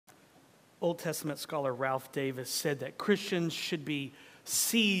Old Testament scholar Ralph Davis said that Christians should be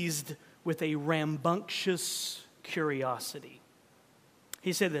seized with a rambunctious curiosity.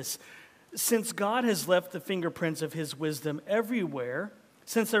 He said this: since God has left the fingerprints of his wisdom everywhere,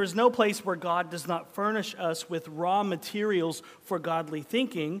 since there is no place where God does not furnish us with raw materials for godly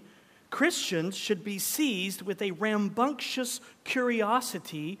thinking, Christians should be seized with a rambunctious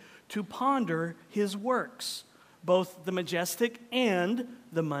curiosity to ponder his works, both the majestic and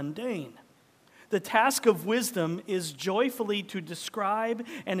the mundane. The task of wisdom is joyfully to describe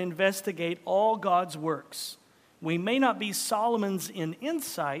and investigate all God's works. We may not be Solomon's in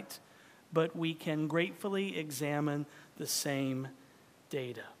insight, but we can gratefully examine the same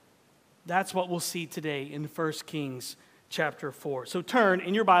data. That's what we'll see today in 1 Kings chapter 4. So turn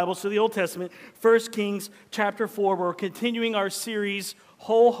in your Bibles to the Old Testament, 1 Kings chapter 4. We're continuing our series,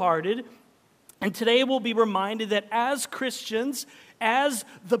 Wholehearted. And today we'll be reminded that as Christians, as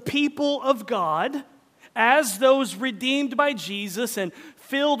the people of God, as those redeemed by Jesus and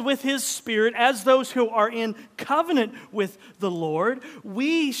filled with his Spirit, as those who are in covenant with the Lord,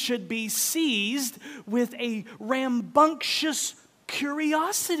 we should be seized with a rambunctious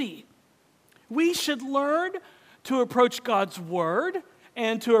curiosity. We should learn to approach God's Word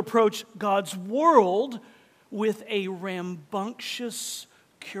and to approach God's world with a rambunctious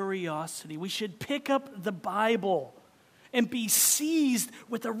curiosity. We should pick up the Bible and be seized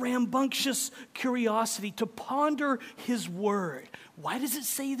with a rambunctious curiosity to ponder his word. Why does it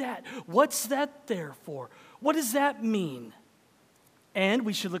say that? What's that there for? What does that mean? And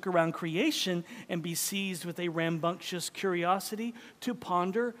we should look around creation and be seized with a rambunctious curiosity to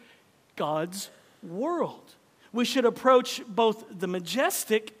ponder God's world. We should approach both the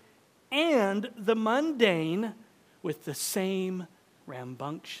majestic and the mundane with the same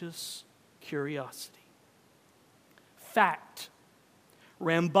rambunctious curiosity. Fact: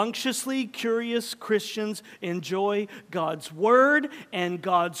 rambunctiously curious Christians enjoy God's word and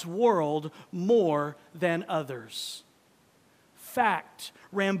God's world more than others. Fact: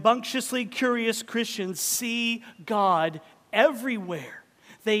 rambunctiously curious Christians see God everywhere.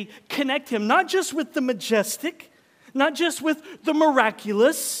 They connect him not just with the majestic, not just with the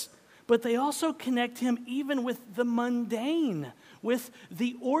miraculous, but they also connect him even with the mundane, with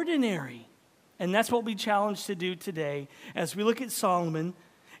the ordinary. And that's what we challenge to do today as we look at Solomon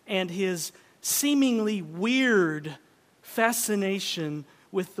and his seemingly weird fascination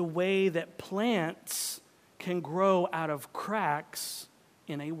with the way that plants can grow out of cracks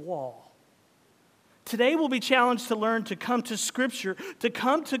in a wall. Today we'll be challenged to learn to come to Scripture, to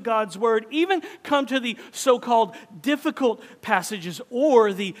come to God's Word, even come to the so-called difficult passages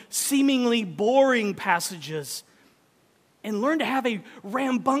or the seemingly boring passages, and learn to have a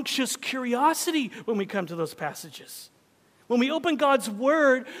rambunctious curiosity when we come to those passages. When we open God's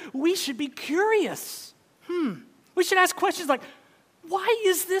Word, we should be curious. We should ask questions like, why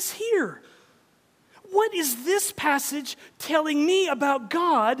is this here? What is this passage telling me about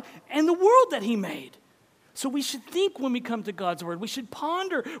God and the world that he made? So we should think when we come to God's Word. We should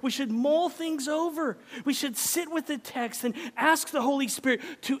ponder. We should mull things over. We should sit with the text and ask the Holy Spirit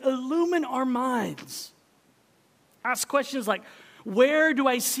to illumine our minds. Ask questions like, where do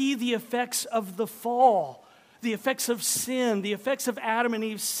I see the effects of the fall, the effects of sin, the effects of Adam and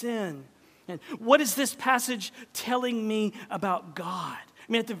Eve's sin? And what is this passage telling me about God?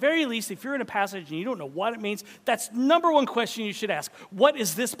 I mean, at the very least, if you're in a passage and you don't know what it means, that's number one question you should ask. What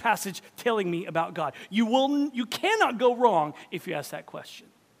is this passage telling me about God? You cannot go wrong if you ask that question.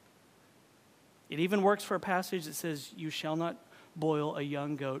 It even works for a passage that says, you shall not boil a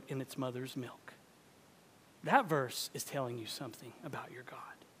young goat in its mother's milk. That verse is telling you something about your God.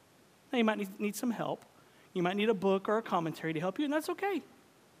 Now, you might need some help. You might need a book or a commentary to help you, and that's okay.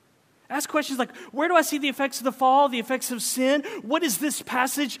 Ask questions like, where do I see the effects of the fall, the effects of sin? What is this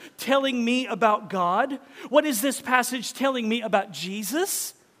passage telling me about God? What is this passage telling me about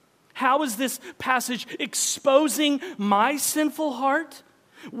Jesus? How is this passage exposing my sinful heart?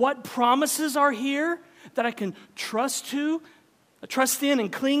 What promises are here that I can trust in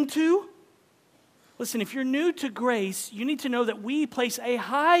and cling to? Listen, if you're new to grace, you need to know that we place a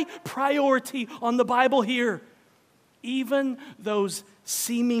high priority on the Bible here. Even those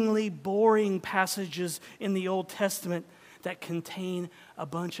seemingly boring passages in the Old Testament that contain a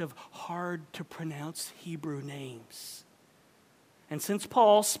bunch of hard-to-pronounce Hebrew names. And since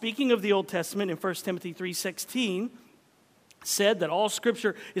Paul, speaking of the Old Testament in 1 Timothy 3:16, said that all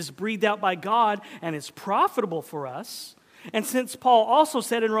Scripture is breathed out by God and is profitable for us, and since Paul also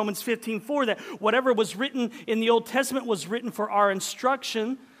said in Romans 15:4 that whatever was written in the Old Testament was written for our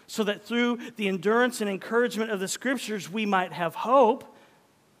instruction, so that through the endurance and encouragement of the Scriptures we might have hope,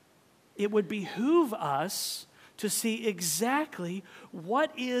 it would behoove us to see exactly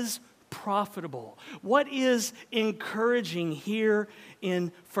what is profitable, what is encouraging here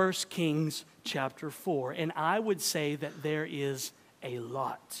in 1 Kings chapter 4. And I would say that there is a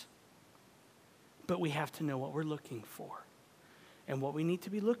lot. But we have to know what we're looking for. And what we need to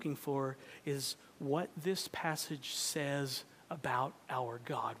be looking for is what this passage says about our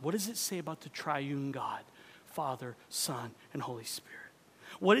God. What does it say about the triune God, Father, Son, and Holy Spirit?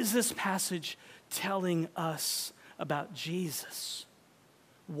 What is this passage telling us about Jesus?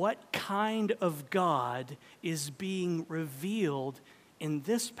 What kind of God is being revealed in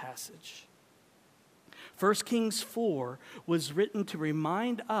this passage? 1 Kings 4 was written to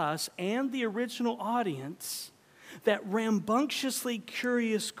remind us and the original audience that rambunctiously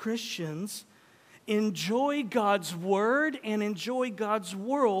curious Christians enjoy God's word and enjoy God's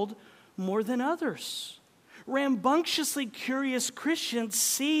world more than others. Rambunctiously curious Christians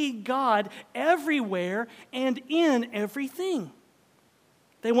see God everywhere and in everything.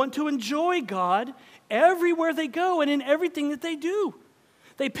 They want to enjoy God everywhere they go and in everything that they do.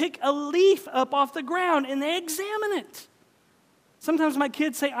 They pick a leaf up off the ground and they examine it. Sometimes my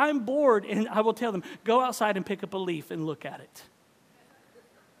kids say, I'm bored, and I will tell them, go outside and pick up a leaf and look at it.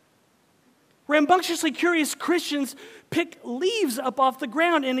 Rambunctiously curious Christians pick leaves up off the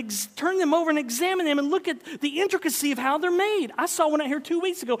ground and turn them over and examine them and look at the intricacy of how they're made. I saw one out here 2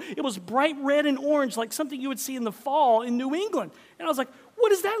 weeks ago. It was bright red and orange, like something you would see in the fall in New England. And I was like,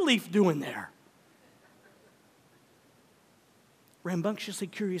 what is that leaf doing there? Rambunctiously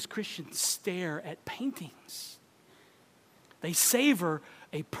curious Christians stare at paintings. They savor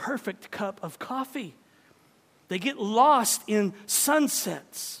a perfect cup of coffee. They get lost in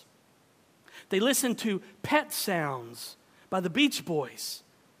sunsets. They listen to Pet Sounds by the Beach Boys,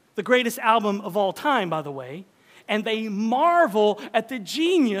 the greatest album of all time, by the way, and they marvel at the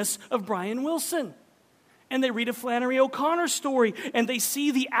genius of Brian Wilson. And they read a Flannery O'Connor story, and they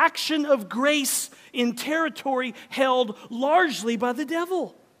see the action of grace in territory held largely by the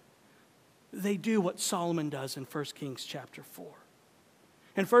devil. They do what Solomon does in 1 Kings chapter 4.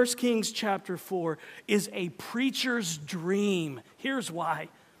 And 1 Kings chapter 4 is a preacher's dream. Here's why.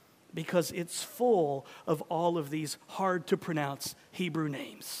 Because it's full of all of these hard to pronounce Hebrew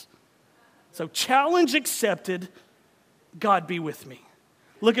names. So challenge accepted. God be with me.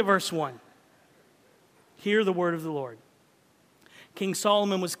 Look at verse 1. Hear the word of the Lord. King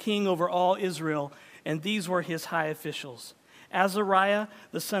Solomon was king over all Israel, and these were his high officials. Azariah,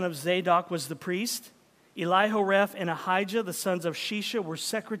 the son of Zadok, was the priest. Elihoreph and Ahijah, the sons of Shisha, were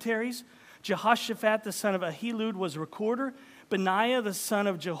secretaries. Jehoshaphat, the son of Ahilud, was recorder. Benaiah, the son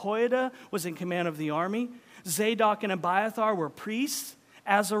of Jehoiada, was in command of the army. Zadok and Abiathar were priests.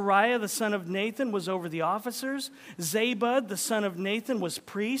 Azariah, the son of Nathan, was over the officers. Zabud, the son of Nathan, was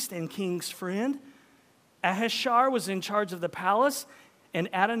priest and king's friend. Ahishar was in charge of the palace.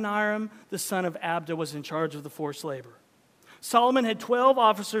 And Adoniram, the son of Abda, was in charge of the forced labor. Solomon had 12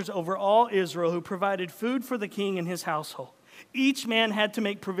 officers over all Israel who provided food for the king and his household. Each man had to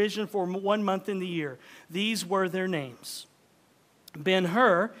make provision for 1 month in the year. These were their names: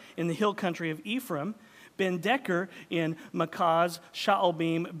 Ben-Hur in the hill country of Ephraim, Ben-Decker in Makaz,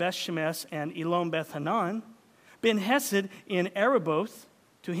 Sha'albim, Beth-Shemesh, and Elon Beth-Hanan, Ben-Hesed in Areboth,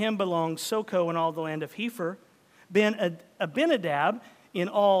 to him belonged Soko and all the land of Hepher, Ben-Abinadab in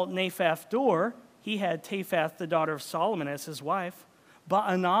all Naphath Dor. He had Taphath, the daughter of Solomon, as his wife.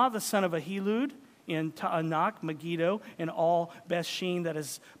 Ba'anah, the son of Ahilud, in Ta'anak, Megiddo, and all Beth-Shean that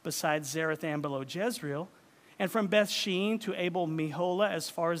is beside Zareth and below Jezreel. And from Beth-Shean to Abel-Meholah, as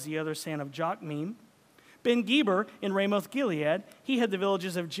far as the other sand of Jokmeam. Ben-Geber in Ramoth-Gilead, he had the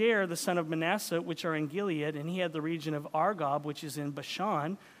villages of Jair, the son of Manasseh, which are in Gilead, and he had the region of Argob, which is in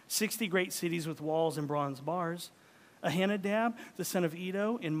Bashan, 60 great cities with walls and bronze bars. Ahinadab, the son of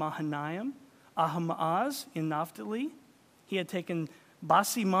Edo, in Mahanaim. Ahimaaz in Naphtali. He had taken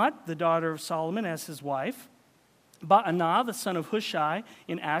Basimat, the daughter of Solomon, as his wife. Ba'anah, the son of Hushai,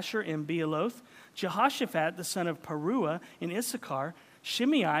 in Asher and Bealoth. Jehoshaphat, the son of Paruah, in Issachar.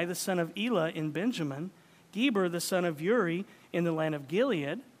 Shimei, the son of Elah, in Benjamin. Geber, the son of Uri, in the land of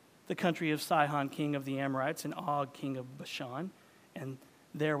Gilead, the country of Sihon, king of the Amorites, and Og, king of Bashan. And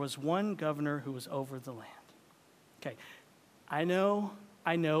there was one governor who was over the land. Okay, I know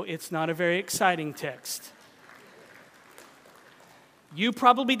it's not a very exciting text. You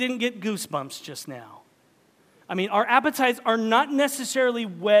probably didn't get goosebumps just now. I mean, our appetites are not necessarily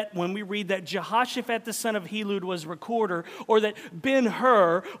whet when we read that Jehoshaphat, the son of Helud, was recorder, or that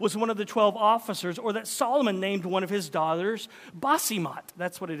Ben-Hur was one of the 12 officers, or that Solomon named one of his daughters Basimat.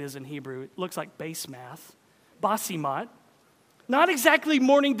 That's what it is in Hebrew. It looks like base math. Basimat. Not exactly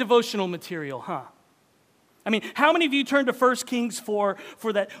morning devotional material, huh? I mean, how many of you turn to 1 Kings 4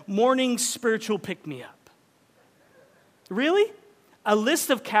 for that morning spiritual pick-me-up? Really? A list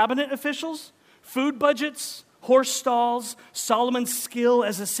of cabinet officials, food budgets, horse stalls, Solomon's skill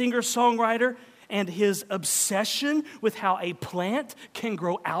as a singer-songwriter, and his obsession with how a plant can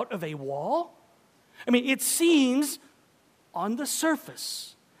grow out of a wall? I mean, it seems on the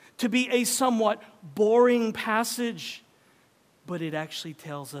surface to be a somewhat boring passage, but it actually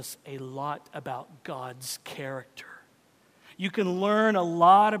tells us a lot about God's character. You can learn a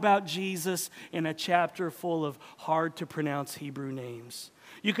lot about Jesus in a chapter full of hard-to-pronounce Hebrew names.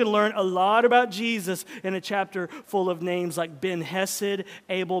 You can learn a lot about Jesus in a chapter full of names like Ben-Hesed,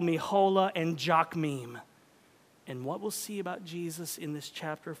 Abel-Meholah, and Jokmeam. And what we'll see about Jesus in this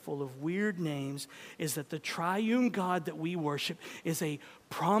chapter full of weird names is that the triune God that we worship is a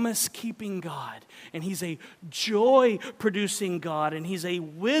promise-keeping God, and he's a joy-producing God, and he's a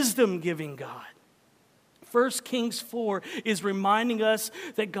wisdom-giving God. 1 Kings 4 is reminding us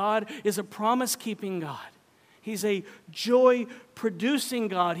that God is a promise-keeping God. He's a joy-producing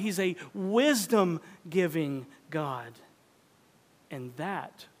God. He's a wisdom-giving God. And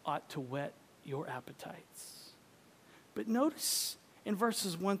that ought to whet your appetites. But notice in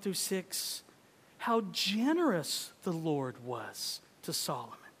verses 1 through 6 how generous the Lord was to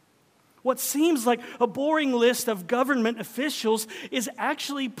Solomon. What seems like a boring list of government officials is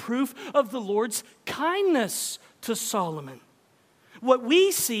actually proof of the Lord's kindness to Solomon. What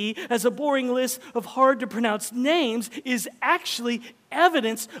we see as a boring list of hard-to-pronounce names is actually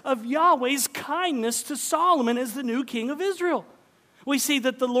evidence of Yahweh's kindness to Solomon as the new king of Israel. We see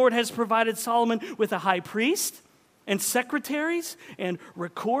that the Lord has provided Solomon with a high priest and secretaries and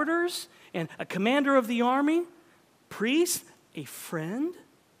recorders and a commander of the army, priest, a friend,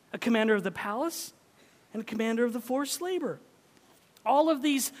 a commander of the palace, and a commander of the forced labor. All of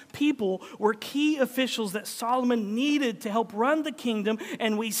these people were key officials that Solomon needed to help run the kingdom,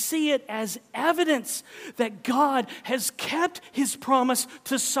 and we see it as evidence that God has kept his promise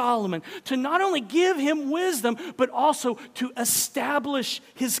to Solomon to not only give him wisdom, but also to establish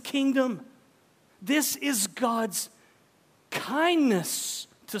his kingdom. This is God's kindness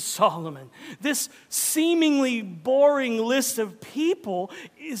to Solomon. This seemingly boring list of people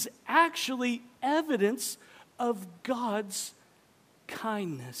is actually evidence of God's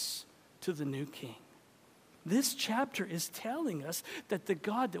kindness to the new king. This chapter is telling us that the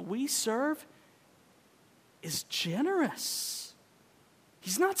God that we serve is generous.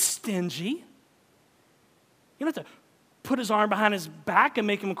 He's not stingy. You don't have to put his arm behind his back and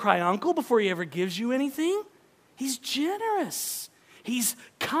make him cry uncle before he ever gives you anything. He's generous. He's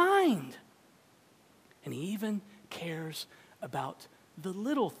kind. And he even cares about the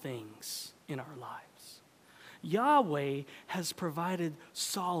little things in our lives. Yahweh has provided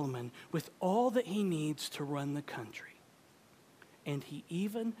Solomon with all that he needs to run the country. And he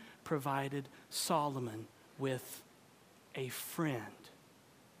even provided Solomon with a friend.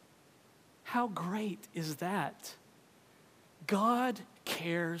 How great is that? God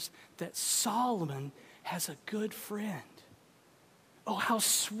cares that Solomon has a good friend. Oh, how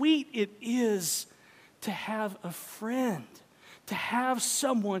sweet it is to have a friend, to have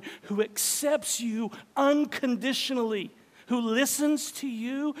someone who accepts you unconditionally, who listens to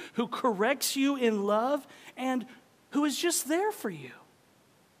you, who corrects you in love, and who is just there for you.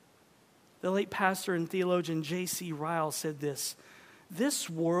 The late pastor and theologian J.C. Ryle said this: "This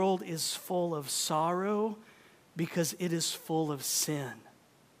world is full of sorrow because it is full of sin.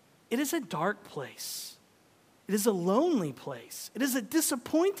 It is a dark place. It is a lonely place. It is a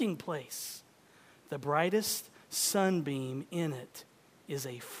disappointing place. The brightest sunbeam in it is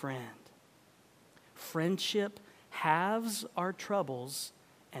a friend. Friendship halves our troubles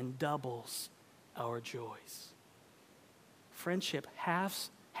and doubles our joys." Friendship halves,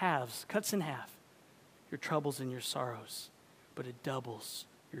 cuts in half your troubles and your sorrows, but it doubles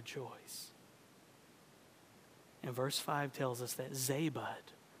your joys. And verse 5 tells us that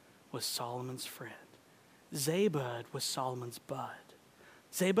Zabud was Solomon's friend. Zabud was Solomon's bud.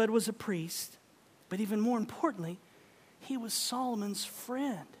 Zabud was a priest, but even more importantly, he was Solomon's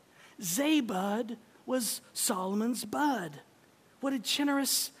friend. Zabud was Solomon's bud. What a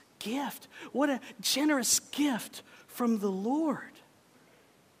generous gift. What a generous gift from the Lord.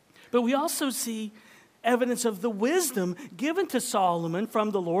 But we also see evidence of the wisdom given to Solomon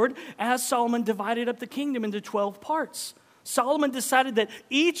from the Lord as Solomon divided up the kingdom into 12 parts. Solomon decided that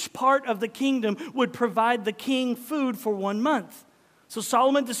each part of the kingdom would provide the king food for 1 month. So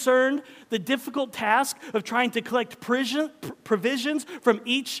Solomon discerned the difficult task of trying to collect provisions from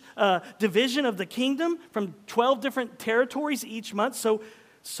each division of the kingdom, from 12 different territories each month. So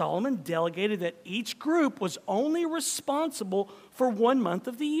Solomon delegated that each group was only responsible for 1 month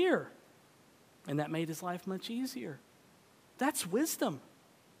of the year. And that made his life much easier. That's wisdom.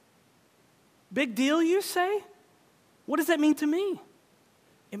 Big deal, you say? What does that mean to me?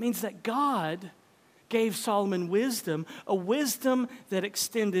 It means that God gave Solomon wisdom, a wisdom that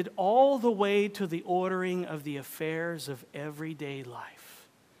extended all the way to the ordering of the affairs of everyday life.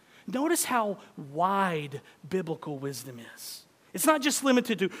 Notice how wide biblical wisdom is. It's not just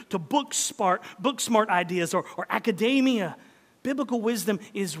limited to book smart ideas or academia. Biblical wisdom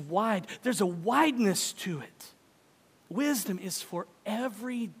is wide. There's a wideness to it. Wisdom is for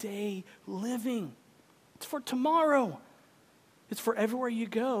everyday living. It's for tomorrow. It's for everywhere you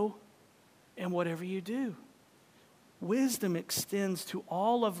go and whatever you do. Wisdom extends to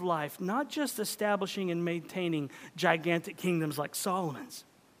all of life, not just establishing and maintaining gigantic kingdoms like Solomon's.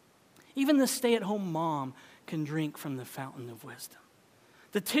 Even the stay-at-home mom can drink from the fountain of wisdom.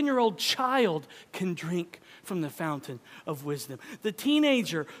 The 10-year-old child can drink from the fountain of wisdom. The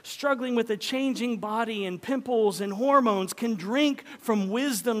teenager struggling with a changing body and pimples and hormones can drink from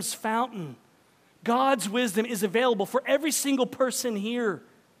wisdom's fountain. God's wisdom is available for every single person here.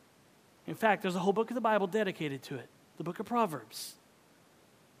 In fact, there's a whole book of the Bible dedicated to it, the book of Proverbs.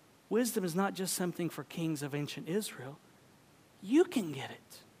 Wisdom is not just something for kings of ancient Israel. You can get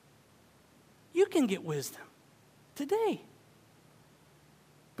it. You can get wisdom today.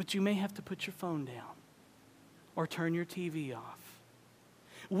 But you may have to put your phone down or turn your TV off.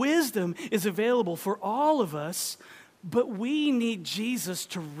 Wisdom is available for all of us, but we need Jesus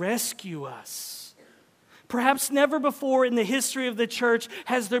to rescue us. Perhaps never before in the history of the church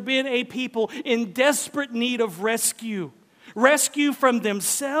has there been a people in desperate need of rescue. Rescue from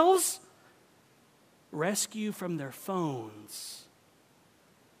themselves, rescue from their phones.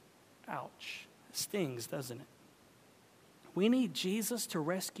 Ouch. It stings, doesn't it? We need Jesus to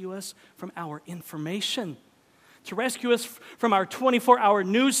rescue us from our information, to rescue us from our 24-hour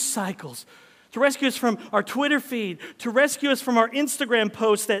news cycles, to rescue us from our Twitter feed, to rescue us from our Instagram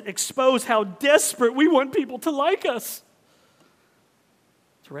posts that expose how desperate we want people to like us,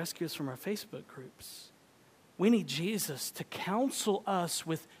 to rescue us from our Facebook groups. We need Jesus to counsel us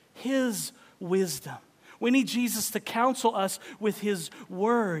with His wisdom. We need Jesus to counsel us with His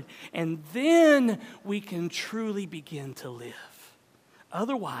word, and then we can truly begin to live.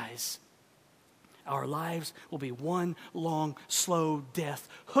 Otherwise, our lives will be one long, slow death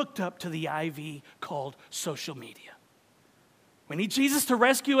hooked up to the IV called social media. We need Jesus to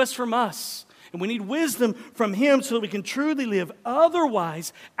rescue us from us, and we need wisdom from Him so that we can truly live.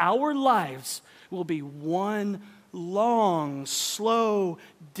 Otherwise, our lives will be one long, slow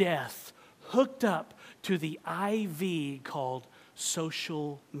death hooked up to the IV called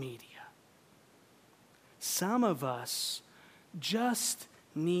social media. Some of us just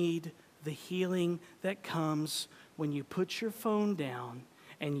need the healing that comes when you put your phone down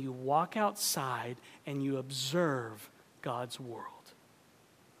and you walk outside and you observe God's world.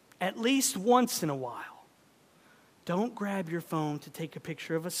 At least once in a while. Don't grab your phone to take a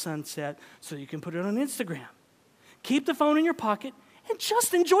picture of a sunset so you can put it on Instagram. Keep the phone in your pocket and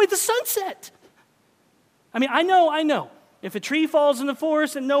just enjoy the sunset. I mean, I know. If a tree falls in the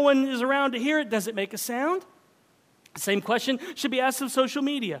forest and no one is around to hear it, does it make a sound? The same question should be asked of social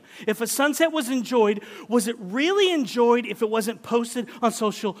media. If a sunset was enjoyed, was it really enjoyed if it wasn't posted on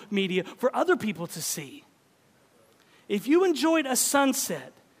social media for other people to see? If you enjoyed a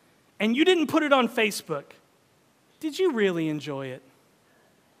sunset and you didn't put it on Facebook, did you really enjoy it?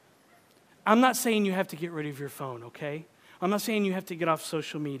 I'm not saying you have to get rid of your phone, okay? I'm not saying you have to get off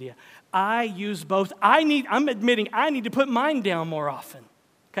social media. I use both. I'm admitting I need to put mine down more often.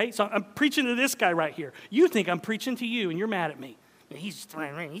 Okay, so I'm preaching to this guy right here. You think I'm preaching to you, and you're mad at me. He's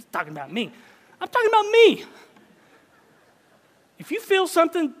talking about me. I'm talking about me. If you feel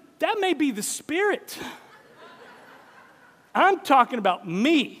something, that may be the Spirit. I'm talking about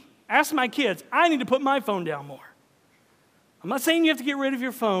me. Ask my kids. I need to put my phone down more. I'm not saying you have to get rid of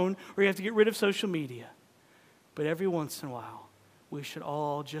your phone or you have to get rid of social media. But every once in a while, we should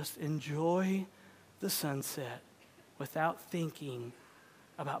all just enjoy the sunset without thinking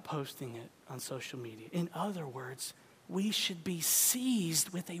about posting it on social media. In other words, we should be seized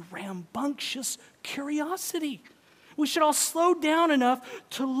with a rambunctious curiosity. We should all slow down enough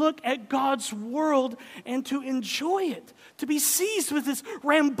to look at God's world and to enjoy it, to be seized with this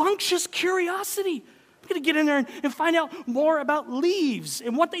rambunctious curiosity. We're going to get in there and find out more about leaves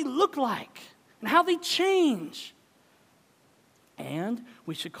and what they look like and how they change. And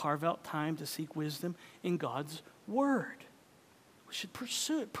we should carve out time to seek wisdom in God's word. We should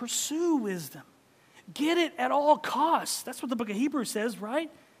pursue it. Pursue wisdom. Get it at all costs. That's what the book of Hebrews says,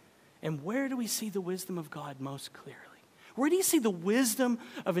 right? And where do we see the wisdom of God most clearly? Where do you see the wisdom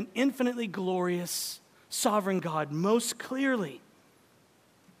of an infinitely glorious, sovereign God most clearly?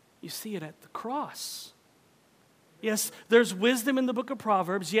 You see it at the cross. Yes, there's wisdom in the book of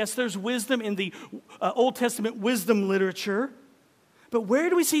Proverbs. Yes, there's wisdom in the Old Testament wisdom literature. But where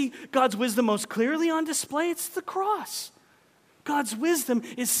do we see God's wisdom most clearly on display? It's the cross. God's wisdom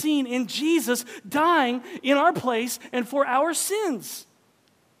is seen in Jesus dying in our place and for our sins.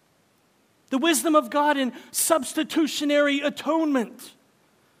 The wisdom of God in substitutionary atonement.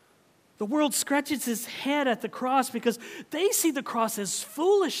 The world scratches its head at the cross because they see the cross as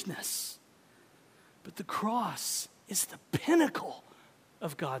foolishness. But the cross is the pinnacle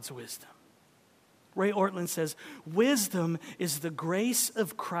of God's wisdom. Ray Ortlund says, wisdom is the grace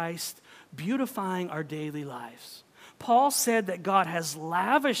of Christ beautifying our daily lives. Paul said that God has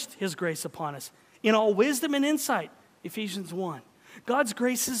lavished his grace upon us in all wisdom and insight, Ephesians 1. God's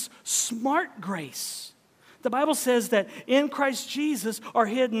grace is smart grace. The Bible says that in Christ Jesus are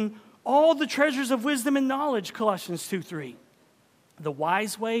hidden all the treasures of wisdom and knowledge, Colossians 2:3. The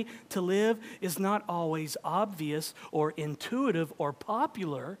wise way to live is not always obvious or intuitive or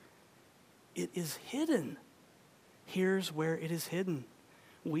popular. It is hidden. Here's where it is hidden.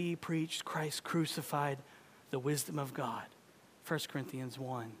 We preached Christ crucified, the wisdom of God. 1 Corinthians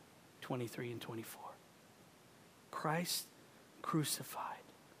 1:23 and 24. Christ crucified,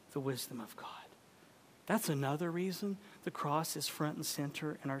 the wisdom of God. That's another reason the cross is front and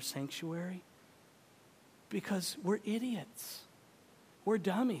center in our sanctuary. Because we're idiots. We're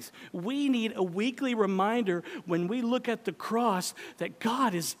dummies. We need a weekly reminder when we look at the cross that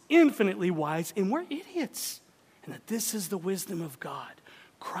God is infinitely wise and we're idiots. And that this is the wisdom of God.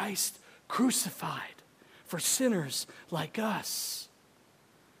 Christ crucified for sinners like us.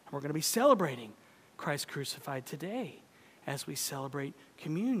 And we're going to be celebrating Christ crucified today as we celebrate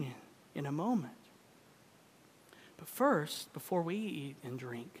communion in a moment. But first, before we eat and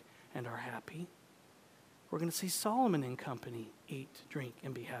drink and are happy, we're going to see Solomon and company eat, drink,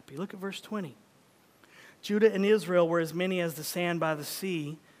 and be happy. Look at verse 20. Judah and Israel were as many as the sand by the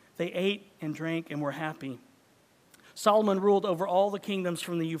sea. They ate and drank and were happy. Solomon ruled over all the kingdoms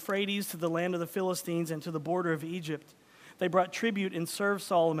from the Euphrates to the land of the Philistines and to the border of Egypt. They brought tribute and served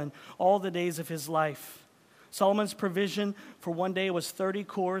Solomon all the days of his life. Solomon's provision for one day was 30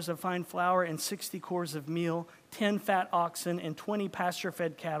 cores of fine flour and 60 cores of meal, 10 fat oxen and 20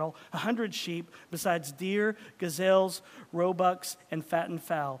 pasture-fed cattle, 100 sheep, besides deer, gazelles, roebucks, and fattened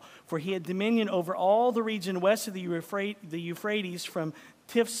fowl. For he had dominion over all the region west of the Euphrates from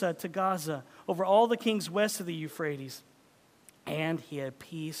Tifsa to Gaza, over all the kings west of the Euphrates. And he had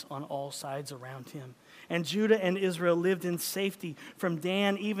peace on all sides around him. And Judah and Israel lived in safety from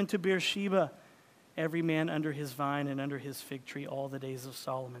Dan even to Beersheba, every man under his vine and under his fig tree all the days of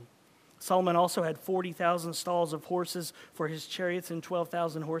Solomon. Solomon also had 40,000 stalls of horses for his chariots and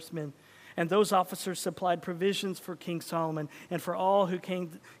 12,000 horsemen. And those officers supplied provisions for King Solomon and for all who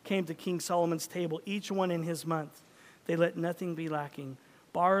came to King Solomon's table, each one in his month. They let nothing be lacking.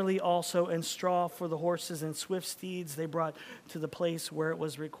 Barley also and straw for the horses and swift steeds they brought to the place where it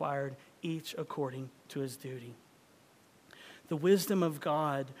was required, each according to his duty. The wisdom of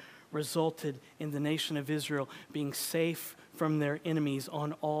God resulted in the nation of Israel being safe from their enemies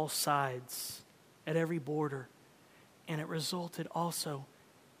on all sides, at every border. And it resulted also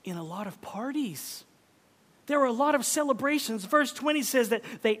in a lot of parties. There were a lot of celebrations. Verse 20 says that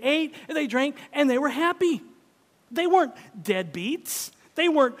they ate and they drank and they were happy. They weren't deadbeats. They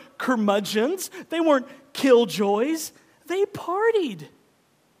weren't curmudgeons. They weren't killjoys. They partied.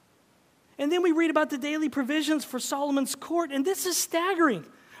 And then we read about the daily provisions for Solomon's court, and this is staggering.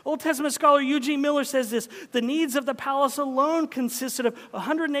 Old Testament scholar Eugene Miller says this: the needs of the palace alone consisted of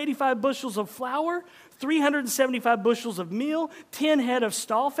 185 bushels of flour, 375 bushels of meal, 10 head of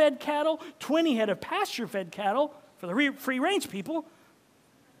stall-fed cattle, 20 head of pasture-fed cattle for the free-range people,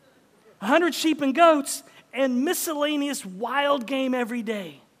 100 sheep and goats, and miscellaneous wild game every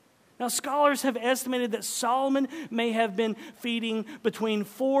day. Now, scholars have estimated that Solomon may have been feeding between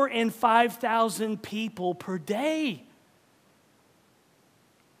 4,000 and 5,000 people per day.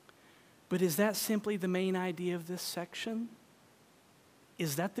 But is that simply the main idea of this section?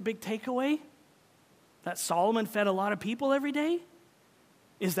 Is that the big takeaway? That Solomon fed a lot of people every day?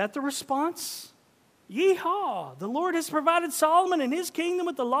 Is that the response? Yeehaw! The Lord has provided Solomon and his kingdom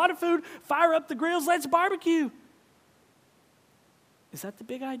with a lot of food. Fire up the grills, let's barbecue. Is that the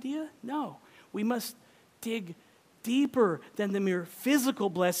big idea? No. We must dig deeper than the mere physical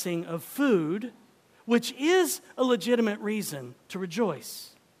blessing of food, which is a legitimate reason to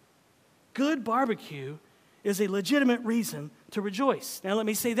rejoice. Good barbecue is a legitimate reason to rejoice. Now let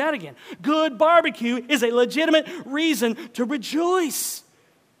me say that again. Good barbecue is a legitimate reason to rejoice.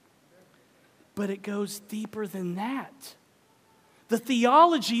 But it goes deeper than that. The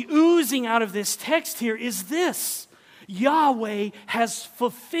theology oozing out of this text here is this: Yahweh has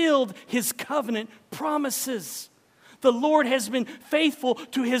fulfilled His covenant promises. The Lord has been faithful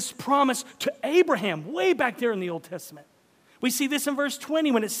to His promise to Abraham, way back there in the Old Testament. We see this in verse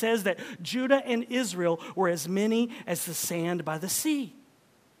 20 when it says that Judah and Israel were as many as the sand by the sea.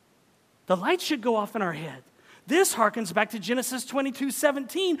 The lights should go off in our head. This harkens back to Genesis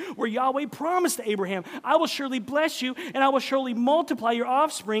 22:17, where Yahweh promised to Abraham, I will surely bless you, and I will surely multiply your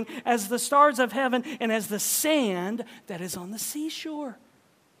offspring as the stars of heaven and as the sand that is on the seashore.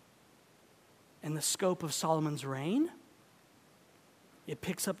 And the scope of Solomon's reign, it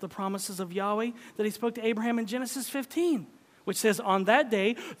picks up the promises of Yahweh that He spoke to Abraham in Genesis 15, which says, on that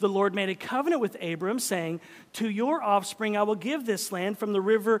day, the Lord made a covenant with Abram, saying, to your offspring I will give this land from the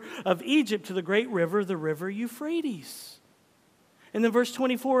river of Egypt to the great river, the river Euphrates. And then verse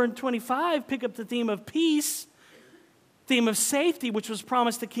 24 and 25 pick up the theme of peace, theme of safety, which was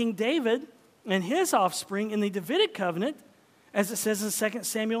promised to King David and his offspring in the Davidic covenant, as it says in 2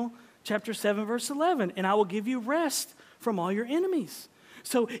 Samuel chapter 7, verse 11, and I will give you rest from all your enemies.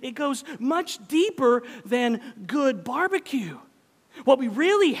 So it goes much deeper than good barbecue. What we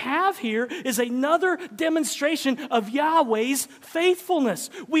really have here is another demonstration of Yahweh's faithfulness.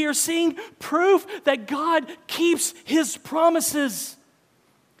 We are seeing proof that God keeps His promises.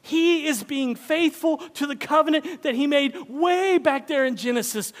 He is being faithful to the covenant that He made way back there in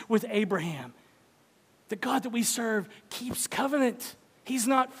Genesis with Abraham. The God that we serve keeps covenant. He's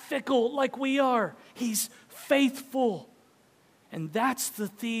not fickle like we are. He's faithful. And that's the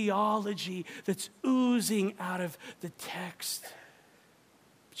theology that's oozing out of the text.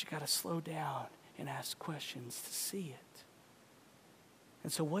 But you got to slow down and ask questions to see it.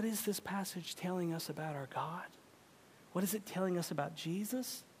 And so what is this passage telling us about our God? What is it telling us about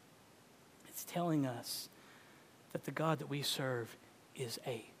Jesus? It's telling us that the God that we serve is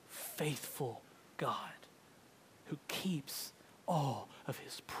a faithful God who keeps all of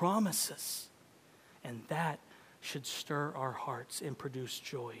His promises. And that should stir our hearts and produce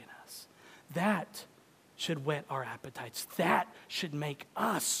joy in us. That should whet our appetites. That should make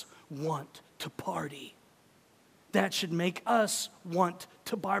us want to party. That should make us want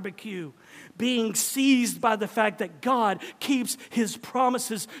to barbecue. Being seized by the fact that God keeps His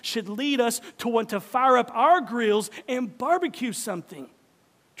promises should lead us to want to fire up our grills and barbecue something.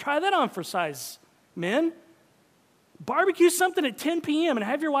 Try that on for size, men. Barbecue something at 10 p.m. and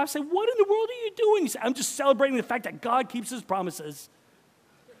have your wife say, what in the world are you doing? You say, I'm just celebrating the fact that God keeps His promises.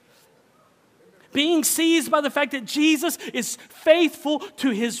 Being seized by the fact that Jesus is faithful to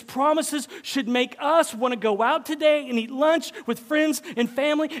His promises should make us want to go out today and eat lunch with friends and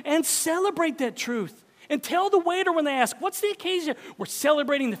family and celebrate that truth. And tell the waiter when they ask, what's the occasion? We're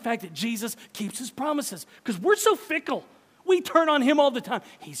celebrating the fact that Jesus keeps His promises because we're so fickle. We turn on Him all the time.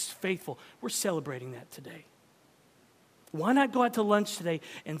 He's faithful. We're celebrating that today. Why not go out to lunch today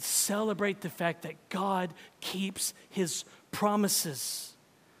and celebrate the fact that God keeps His promises?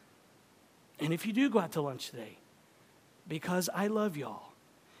 And if you do go out to lunch today, because I love y'all,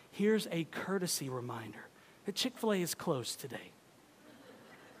 here's a courtesy reminder that Chick-fil-A is closed today.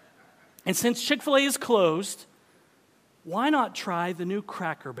 And since Chick-fil-A is closed, why not try the new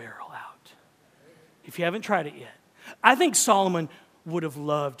Cracker Barrel out? If you haven't tried it yet. I think Solomon would have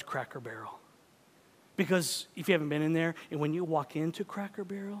loved Cracker Barrel. Because if you haven't been in there, and when you walk into Cracker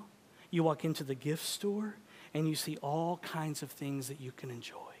Barrel, you walk into the gift store, and you see all kinds of things that you can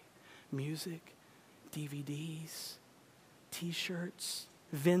enjoy. Music, DVDs, T-shirts,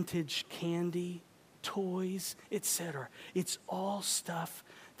 vintage candy, toys, etc. It's all stuff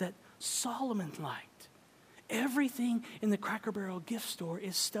that Solomon liked. Everything in the Cracker Barrel gift store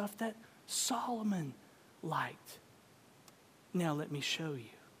is stuff that Solomon liked. Now let me show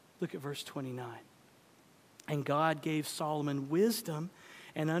you. Look at verse 29. And God gave Solomon wisdom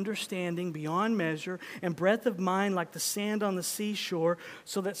and understanding beyond measure and breadth of mind like the sand on the seashore,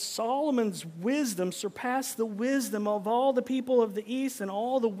 so that Solomon's wisdom surpassed the wisdom of all the people of the east and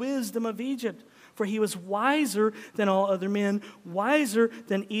all the wisdom of Egypt. For he was wiser than all other men, wiser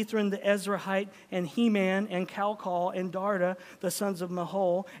than Ethran the Ezrahite and Heman and Calcol and Darda, the sons of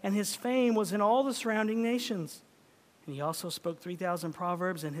Mahol, and his fame was in all the surrounding nations. And he also spoke 3,000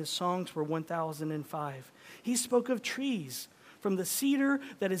 proverbs, and his songs were 1,005. He spoke of trees, from the cedar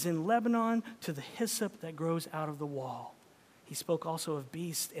that is in Lebanon to the hyssop that grows out of the wall. He spoke also of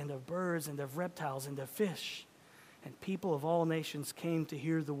beasts and of birds and of reptiles and of fish. And people of all nations came to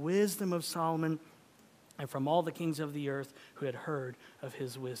hear the wisdom of Solomon, and from all the kings of the earth who had heard of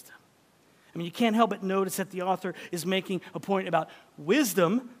his wisdom. I mean, you can't help but notice that the author is making a point about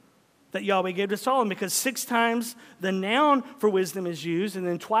wisdom that Yahweh gave to Solomon, because 6 times the noun for wisdom is used, and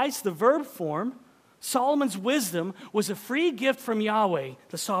then twice the verb form. Solomon's wisdom was a free gift from Yahweh,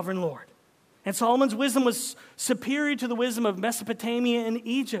 the sovereign Lord. And Solomon's wisdom was superior to the wisdom of Mesopotamia and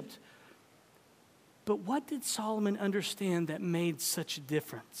Egypt. But what did Solomon understand that made such a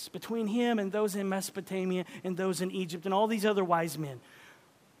difference between him and those in Mesopotamia and those in Egypt and all these other wise men?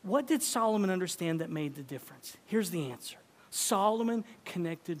 What did Solomon understand that made the difference? Here's the answer. Solomon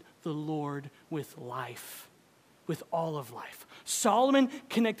connected the Lord with life, with all of life. Solomon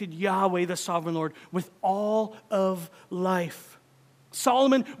connected Yahweh, the sovereign Lord, with all of life.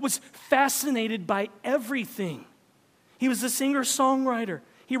 Solomon was fascinated by everything. He was a singer-songwriter.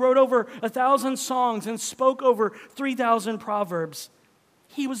 He wrote over 1,000 songs and spoke over 3,000 proverbs.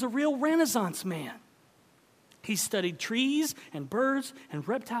 He was a real Renaissance man. He studied trees and birds and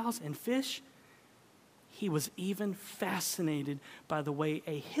reptiles and fish. He was even fascinated by the way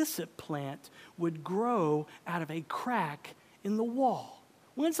a hyssop plant would grow out of a crack in the wall.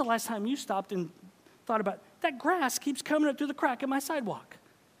 When's the last time you stopped and thought about, that grass keeps coming up through the crack in my sidewalk?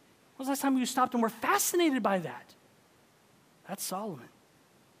 When's the last time you stopped and were fascinated by that? That's Solomon.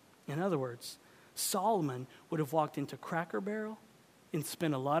 In other words, Solomon would have walked into Cracker Barrel and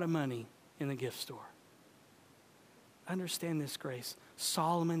spent a lot of money in the gift store. Understand this, Grace.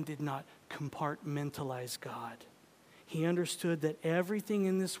 Solomon did not compartmentalize God. He understood that everything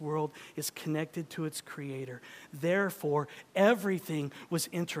in this world is connected to its creator. Therefore, everything was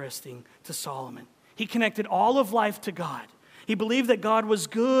interesting to Solomon. He connected all of life to God. He believed that God was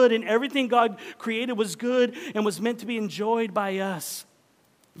good and everything God created was good and was meant to be enjoyed by us.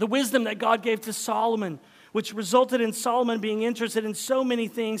 The wisdom that God gave to Solomon, which resulted in Solomon being interested in so many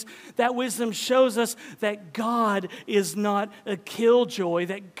things, that wisdom shows us that God is not a killjoy,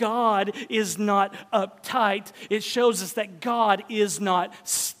 that God is not uptight. It shows us that God is not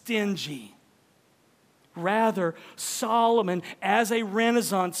stingy. Rather, Solomon, as a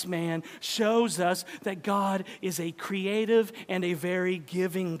Renaissance man, shows us that God is a creative and a very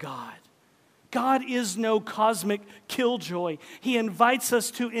giving God. God is no cosmic killjoy. He invites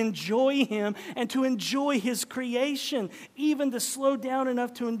us to enjoy Him and to enjoy His creation, even to slow down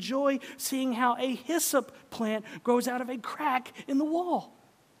enough to enjoy seeing how a hyssop plant grows out of a crack in the wall.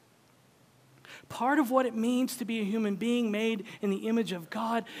 Part of what it means to be a human being made in the image of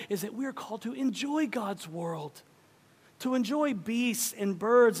God is that we're called to enjoy God's world, to enjoy beasts and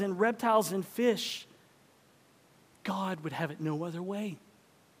birds and reptiles and fish. God would have it no other way.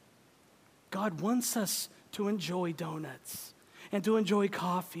 God wants us to enjoy donuts and to enjoy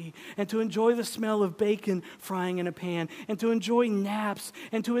coffee and to enjoy the smell of bacon frying in a pan and to enjoy naps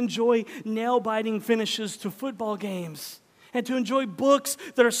and to enjoy nail-biting finishes to football games and to enjoy books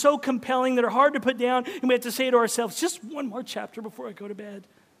that are so compelling that are hard to put down and we have to say to ourselves, just one more chapter before I go to bed.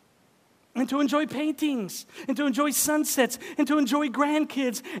 And to enjoy paintings and to enjoy sunsets and to enjoy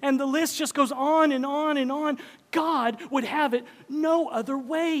grandkids, and the list just goes on and on and on. God would have it no other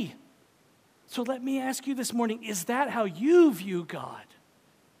way. So let me ask you this morning, is that how you view God?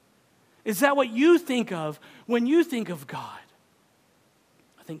 Is that what you think of when you think of God?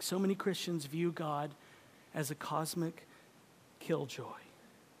 I think so many Christians view God as a cosmic killjoy.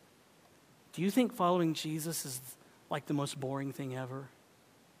 Do you think following Jesus is like the most boring thing ever?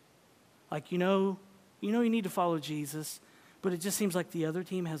 Like, you know you need to follow Jesus, but it just seems like the other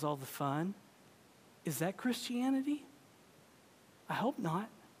team has all the fun. Is that Christianity? I hope not.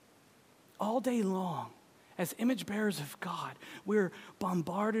 All day long, as image bearers of God, we're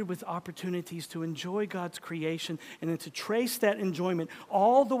bombarded with opportunities to enjoy God's creation and then to trace that enjoyment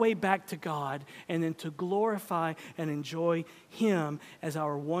all the way back to God and then to glorify and enjoy Him as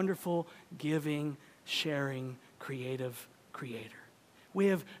our wonderful, giving, sharing, creative Creator. We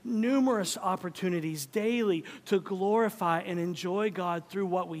have numerous opportunities daily to glorify and enjoy God through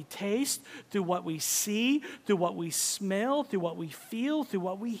what we taste, through what we see, through what we smell, through what we feel, through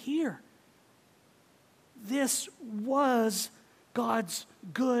what we hear. This was God's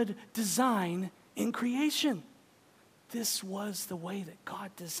good design in creation. This was the way that God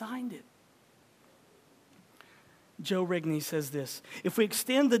designed it. Joe Rigney says this: if we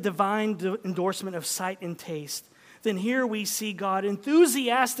extend the divine endorsement of sight and taste, then here we see God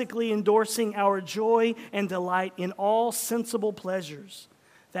enthusiastically endorsing our joy and delight in all sensible pleasures.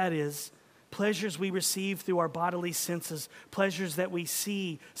 That is, pleasures we receive through our bodily senses, pleasures that we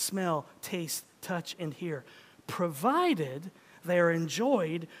see, smell, taste, touch, and hear, provided they are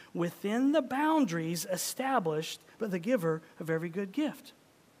enjoyed within the boundaries established by the giver of every good gift.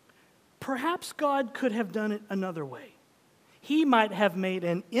 Perhaps God could have done it another way. He might have made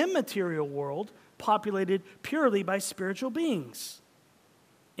an immaterial world populated purely by spiritual beings.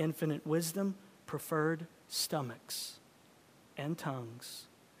 Infinite wisdom preferred stomachs and tongues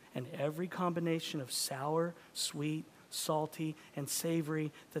and every combination of sour, sweet, salty, and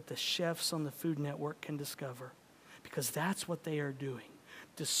savory that the chefs on the Food Network can discover. Because that's what they are doing.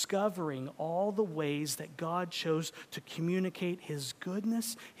 Discovering all the ways that God chose to communicate his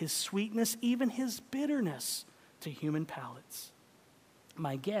goodness, his sweetness, even his bitterness to human palates.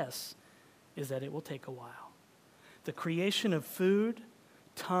 My guess is that it will take a while. The creation of food,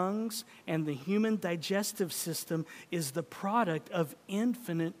 tongues, and the human digestive system is the product of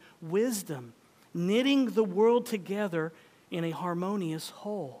infinite wisdom, knitting the world together in a harmonious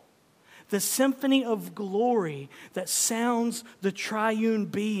whole. The symphony of glory that sounds the triune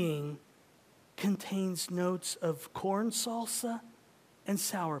being contains notes of corn salsa and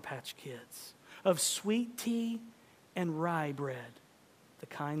Sour Patch Kids, of sweet tea and rye bread, the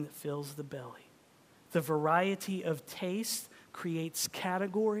kind that fills the belly. The variety of taste creates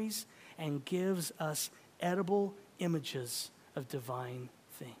categories and gives us edible images of divine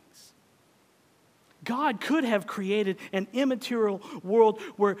things. God could have created an immaterial world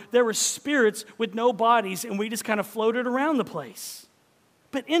where there were spirits with no bodies and we just kind of floated around the place.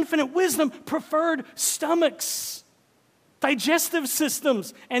 But infinite wisdom preferred stomachs, digestive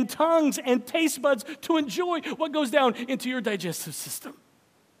systems, and tongues and taste buds to enjoy what goes down into your digestive system.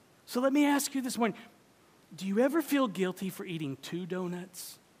 So let me ask you this morning, do you ever feel guilty for eating 2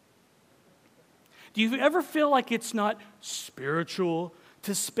 donuts? Do you ever feel like it's not spiritual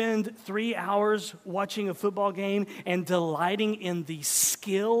to spend 3 hours watching a football game and delighting in the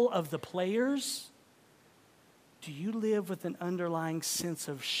skill of the players? Do you live with an underlying sense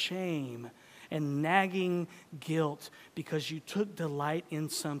of shame and nagging guilt because you took delight in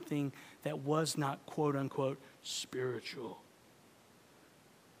something that was not, quote unquote, spiritual?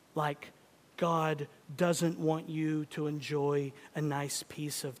 Like God doesn't want you to enjoy a nice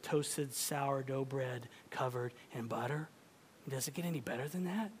piece of toasted sourdough bread covered in butter? Does it get any better than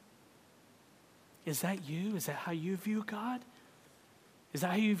that? Is that you? Is that how you view God? Is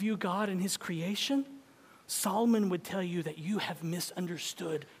that how you view God and his creation? Solomon would tell you that you have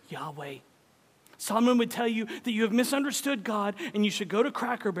misunderstood Yahweh. Solomon would tell you that you have misunderstood God and you should go to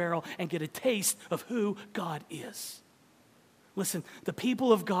Cracker Barrel and get a taste of who God is. Listen, the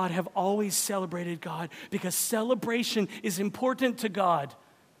people of God have always celebrated God because celebration is important to God.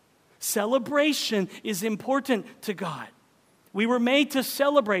 Celebration is important to God. We were made to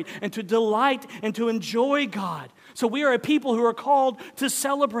celebrate and to delight and to enjoy God. So we are a people who are called to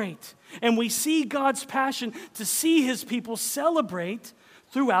celebrate. And we see God's passion to see his people celebrate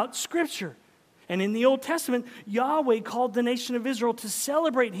throughout Scripture. And in the Old Testament, Yahweh called the nation of Israel to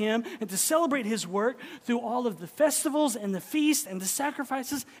celebrate him and to celebrate his work through all of the festivals and the feasts and the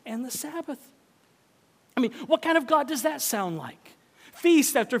sacrifices and the Sabbath. I mean, what kind of God does that sound like?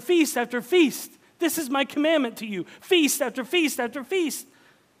 Feast after feast after feast. This is my commandment to you. Feast after feast after feast.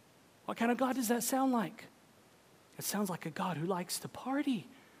 What kind of God does that sound like? It sounds like a God who likes to party,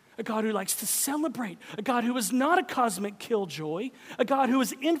 a God who likes to celebrate, a God who is not a cosmic killjoy, a God who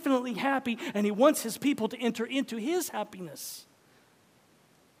is infinitely happy and he wants his people to enter into his happiness.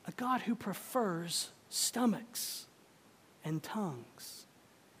 A God who prefers stomachs and tongues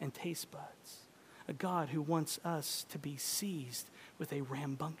and taste buds. A God who wants us to be seized with a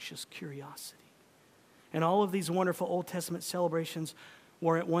rambunctious curiosity. And all of these wonderful Old Testament celebrations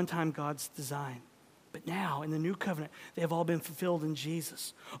were at one time God's design. But now, in the new covenant, they have all been fulfilled in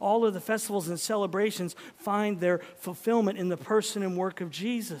Jesus. All of the festivals and celebrations find their fulfillment in the person and work of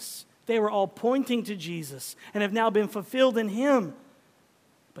Jesus. They were all pointing to Jesus and have now been fulfilled in him.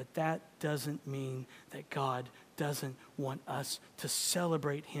 But that doesn't mean that God doesn't want us to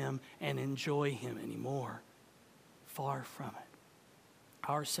celebrate him and enjoy him anymore. Far from it.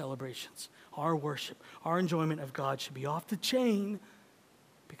 Our celebrations, our worship, our enjoyment of God should be off the chain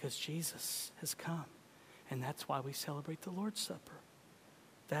because Jesus has come. And that's why we celebrate the Lord's Supper.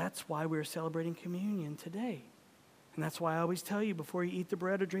 That's why we're celebrating communion today. And that's why I always tell you before you eat the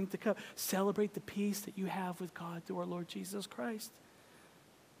bread or drink the cup, celebrate the peace that you have with God through our Lord Jesus Christ.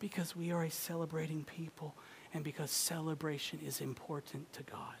 Because we are a celebrating people and because celebration is important to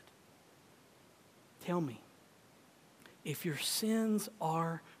God. Tell me, if your sins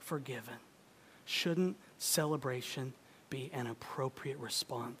are forgiven, shouldn't celebration be an appropriate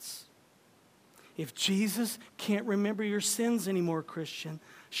response? If Jesus can't remember your sins anymore, Christian,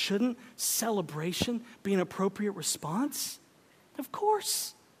 shouldn't celebration be an appropriate response? Of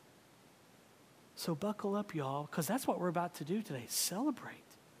course. So buckle up, y'all, because that's what we're about to do today. Celebrate.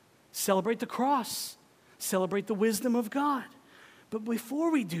 Celebrate the cross. Celebrate the wisdom of God. But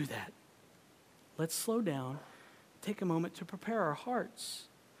before we do that, let's slow down, take a moment to prepare our hearts,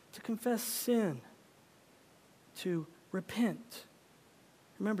 to confess sin, to repent.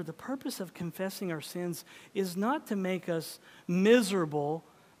 Remember, the purpose of confessing our sins is not to make us miserable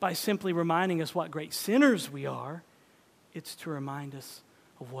by simply reminding us what great sinners we are. It's to remind us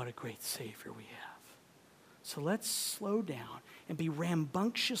of what a great Savior we have. So let's slow down and be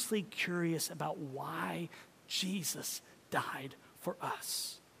rambunctiously curious about why Jesus died for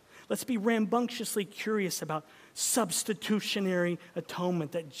us. Let's be rambunctiously curious about substitutionary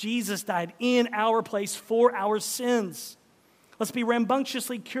atonement, that Jesus died in our place for our sins. Let's be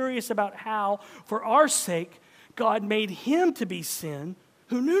rambunctiously curious about how, for our sake, God made him to be sin,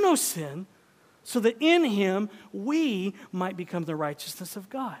 who knew no sin, so that in him we might become the righteousness of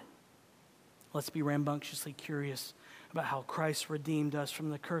God. Let's be rambunctiously curious about how Christ redeemed us from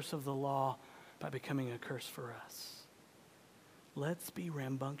the curse of the law by becoming a curse for us. Let's be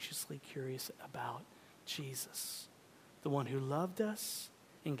rambunctiously curious about Jesus, the one who loved us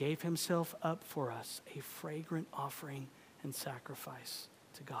and gave himself up for us, a fragrant offering and sacrifice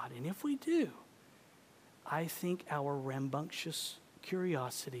to God. And if we do, I think our rambunctious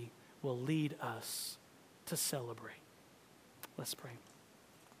curiosity will lead us to celebrate. Let's pray.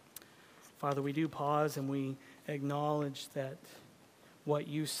 Father, we do pause and we acknowledge that what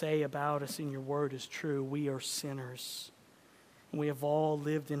you say about us in your word is true. We are sinners. And we have all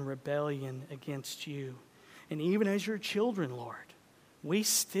lived in rebellion against you. And even as your children, Lord, we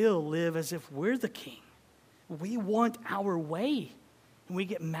still live as if we're the king. We want our way. And we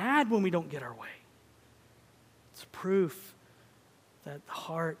get mad when we don't get our way. It's proof that the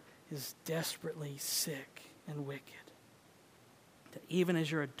heart is desperately sick and wicked. That even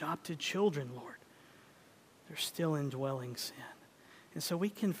as your adopted children, Lord, they're still indwelling sin. And so we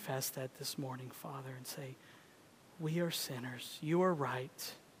confess that this morning, Father, and say, we are sinners. You are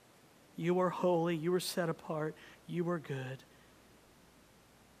right. You are holy. You are set apart. You are good.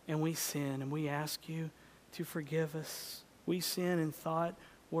 And we sin, and we ask you to forgive us. We sin in thought,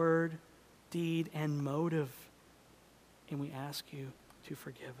 word, deed, and motive. And we ask you to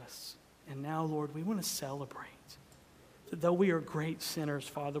forgive us. And now, Lord, we want to celebrate. Though we are great sinners,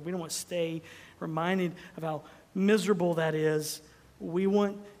 Father, we don't want to stay reminded of how miserable that is. We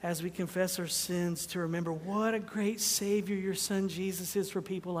want, as we confess our sins, to remember what a great Savior your Son Jesus is for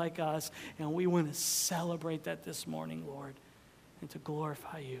people like us. And we want to celebrate that this morning, Lord, and to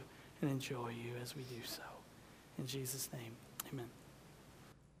glorify you and enjoy you as we do so. In Jesus' name, amen.